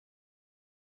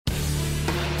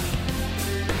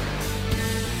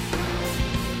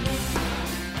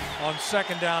on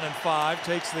 2nd down and 5.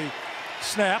 Takes the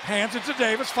snap, hands it to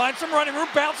Davis, finds some running room,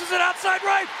 bounces it outside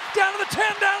right, down to the 10,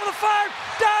 down to the 5,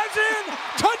 dives in,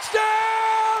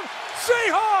 touchdown,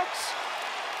 Seahawks!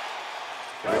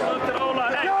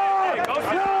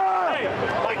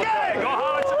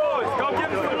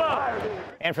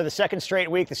 And for the second straight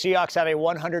week, the Seahawks have a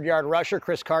 100-yard rusher.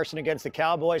 Chris Carson against the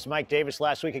Cowboys. Mike Davis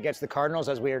last week against the Cardinals,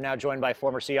 as we are now joined by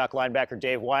former Seahawks linebacker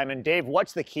Dave Wyman. Dave,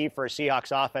 what's the key for a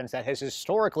Seahawks offense that has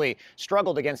historically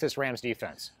struggled against this Rams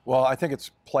defense? Well, I think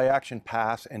it's play-action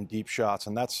pass and deep shots,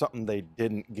 and that's something they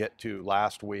didn't get to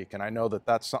last week. And I know that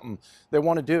that's something they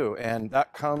want to do, and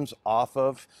that comes off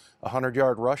of a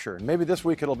 100-yard rusher. And maybe this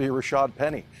week it'll be Rashad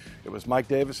Penny. It was Mike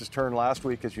Davis's turn last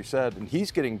week, as you said, and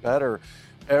he's getting better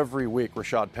every week,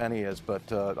 Rashad Penny is,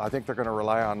 but I think they're going to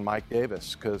rely on Mike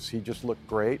Davis because he just looked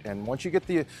great. And once you get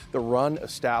the run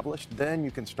established, then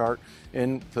you can start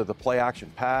into the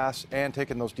play-action pass and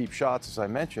taking those deep shots, as I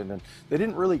mentioned. And they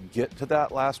didn't really get to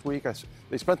that last week.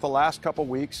 They spent the last couple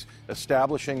weeks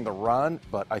establishing the run,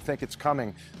 but I think it's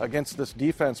coming against this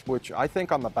defense, which I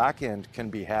think on the back end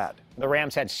can be had. The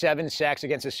Rams had 7 sacks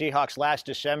against the Seahawks last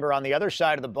December. On the other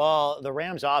side of the ball, the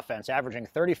Rams offense averaging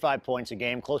 35 points a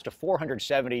game, close to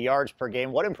 470 yards per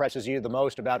game. What impresses you the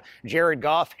most about Jared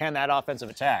Goff and that offensive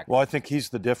attack? Well, I think he's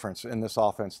the difference in this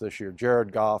offense this year.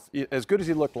 Jared Goff, as good as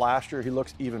he looked last year, he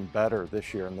looks even better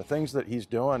this year. And the things that he's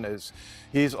doing is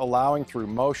he's allowing through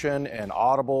motion and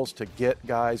audibles to get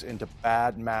guys into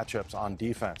bad matchups on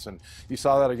defense. And you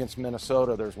saw that against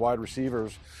Minnesota. There's wide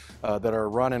receivers that are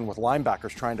running with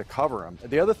linebackers trying to cover him.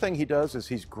 The other thing he does is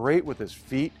he's great with his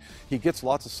feet. He gets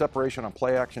lots of separation on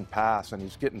play action pass, and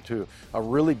he's getting to a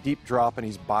really deep drop, and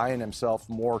he's buying himself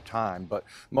more time. But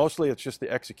mostly it's just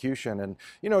the execution. And,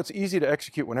 you know, it's easy to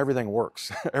execute when everything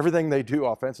works. Everything they do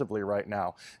offensively right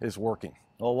now is working.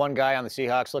 Well, one guy on the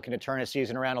Seahawks looking to turn his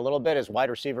season around a little bit is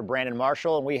wide receiver Brandon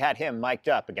Marshall, and we had him mic'd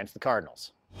up against the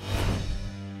Cardinals.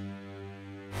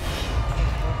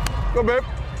 Go, babe.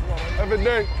 Have a good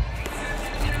day.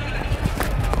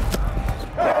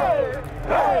 Hey,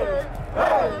 hey,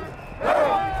 hey, hey.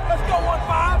 Let's go,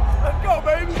 1-5. Let's go,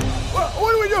 baby.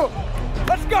 What do we do?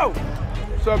 Let's go.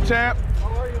 What's up, champ? How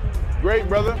are you? Great,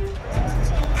 brother.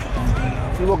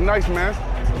 You look nice, man.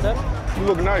 What's that? You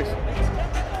look nice.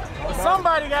 Well,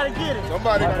 somebody got to get it.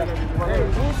 Somebody got to get it. Hey,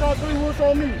 who's on 3, who's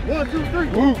on me? 1, 2, 3.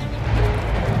 Woo.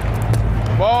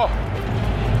 Ball.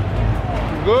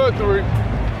 Good 3.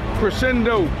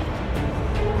 Crescendo.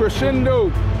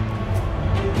 Crescendo.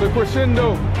 The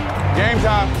crescendo. Game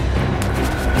time.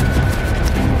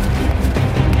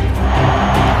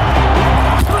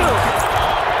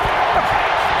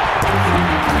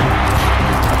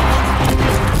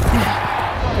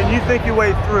 Can you think your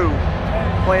way through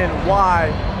playing Y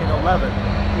in 11?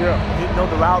 Yeah. You know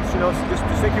the routes, you know, so just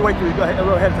think your way through. Go ahead, a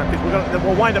little ahead of time, because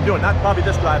we'll wind up doing, not probably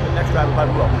this drive, but next drive we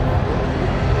probably will.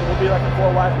 We'll be like a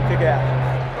 4 wide and kick ass.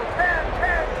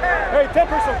 Hey,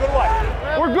 10%, good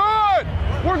wide. We're good.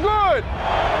 We're good.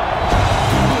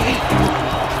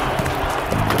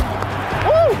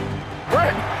 Woo!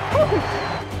 Great. Woo!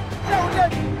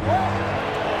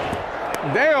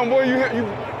 Damn, boy, yeah.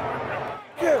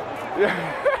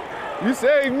 You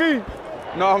saved me.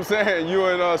 No, I'm saying you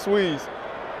and Sweeze.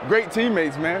 Great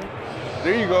teammates, man.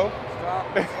 There you go.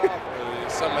 If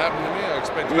something happened to me, I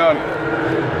expect you No. to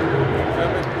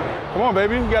Come on,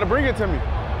 baby. You got to bring it to me.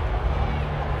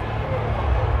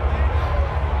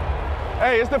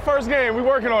 Hey, it's the first game. We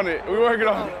working on it. We working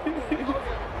on it.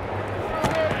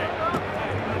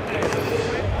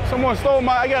 Someone stole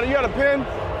my. You got a pen?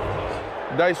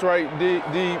 Dice right, D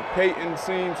Peyton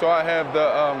seam. So I have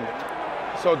the.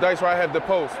 So Dice right, I have the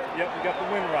post. Yep, you got the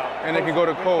win route. And they can go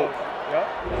to Cole. Yep.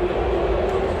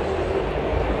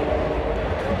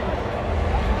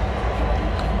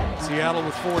 Seattle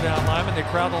with 4 down linemen. They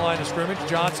crowd the line of scrimmage.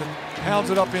 Johnson pounds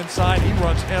it up inside. He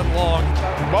runs headlong.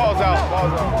 Ball's out.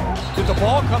 Ball's out. Did the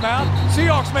ball come out?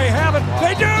 Seahawks may have it.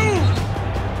 They do!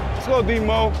 Let's go,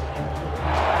 D-Mo.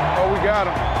 Oh, we got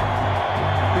him.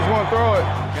 He's going to throw it.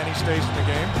 Kenny stays in the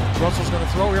game. Russell's going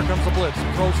to throw. Here comes the blitz.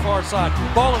 Throws far side.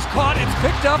 Ball is caught. It's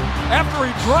picked up after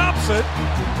he drops it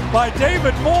by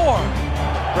David Moore.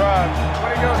 Drive.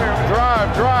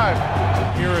 Drive.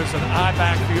 Here is an eye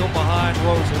backfield behind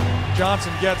Rosen.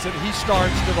 Johnson gets it. He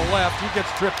starts to the left. He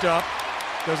gets tripped up.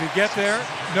 Does he get there?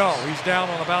 No. He's down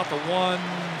on about the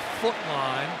 1-foot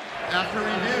line. After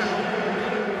review,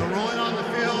 the ruling on the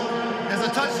field is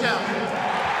a touchdown.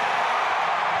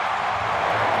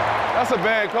 That's a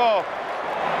bad call.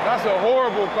 That's a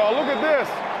horrible call. Look at this.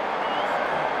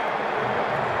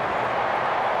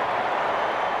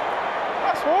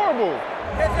 That's That's horrible.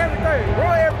 Catch everything,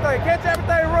 run everything, catch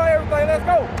everything, run everything. Let's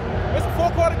go. It's a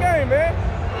 4-quarter game, man.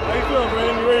 How you feeling,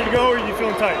 Brandon? You ready to go, or are you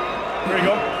feeling tight? Ready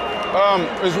to go?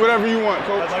 It's whatever you want,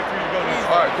 Coach. I'd like for you to go next.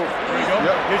 All right, cool. Ready to go?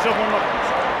 Yep. Get yourself warmed up.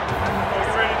 Get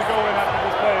ready to go in after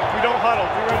this play. If we don't huddle,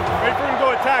 be ready. Wait for him to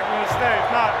go attack and then stay. If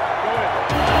not, go in.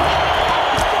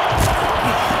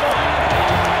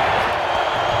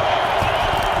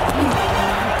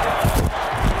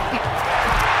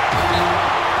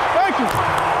 Thank you.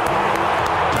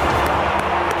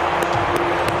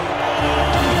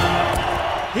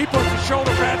 He puts his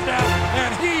shoulder pads down,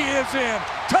 and he is in.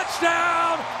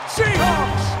 Touchdown,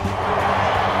 Seahawks!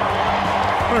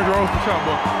 There you go. Good shot,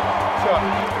 boy. Shot.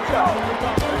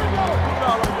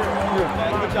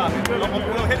 Good job.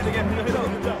 We'll hit it again.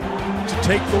 To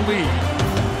take the lead.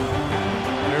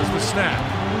 There's the snap.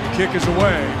 The kick is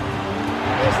away.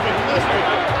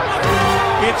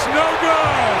 It's no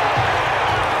good.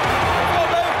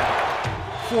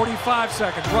 45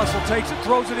 seconds. Russell takes it,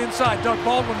 throws it inside. Doug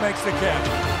Baldwin makes the catch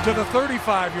to the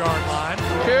 35-yard line.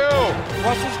 Kill.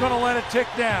 Russell's going to let it tick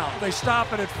down. They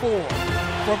stop it at 4.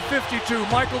 From 52,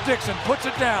 Michael Dixon puts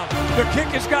it down. The kick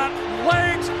has got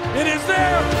legs. It is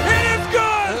there. It is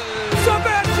good.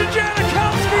 Sebastian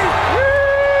Janikowski.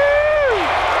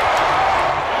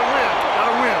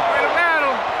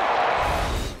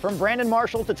 From Brandon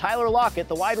Marshall to Tyler Lockett,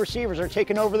 the wide receivers are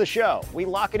taking over the show. We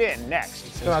lock it in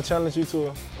next. Can I challenge you to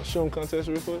a shooting contest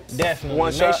real quick? Definitely.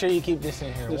 One shot? Make sure you keep this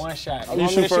in here. One shot. You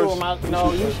shoot first.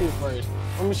 No, you shoot first.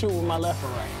 Let me shoot with my left or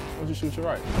right. Why don't you shoot your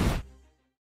right?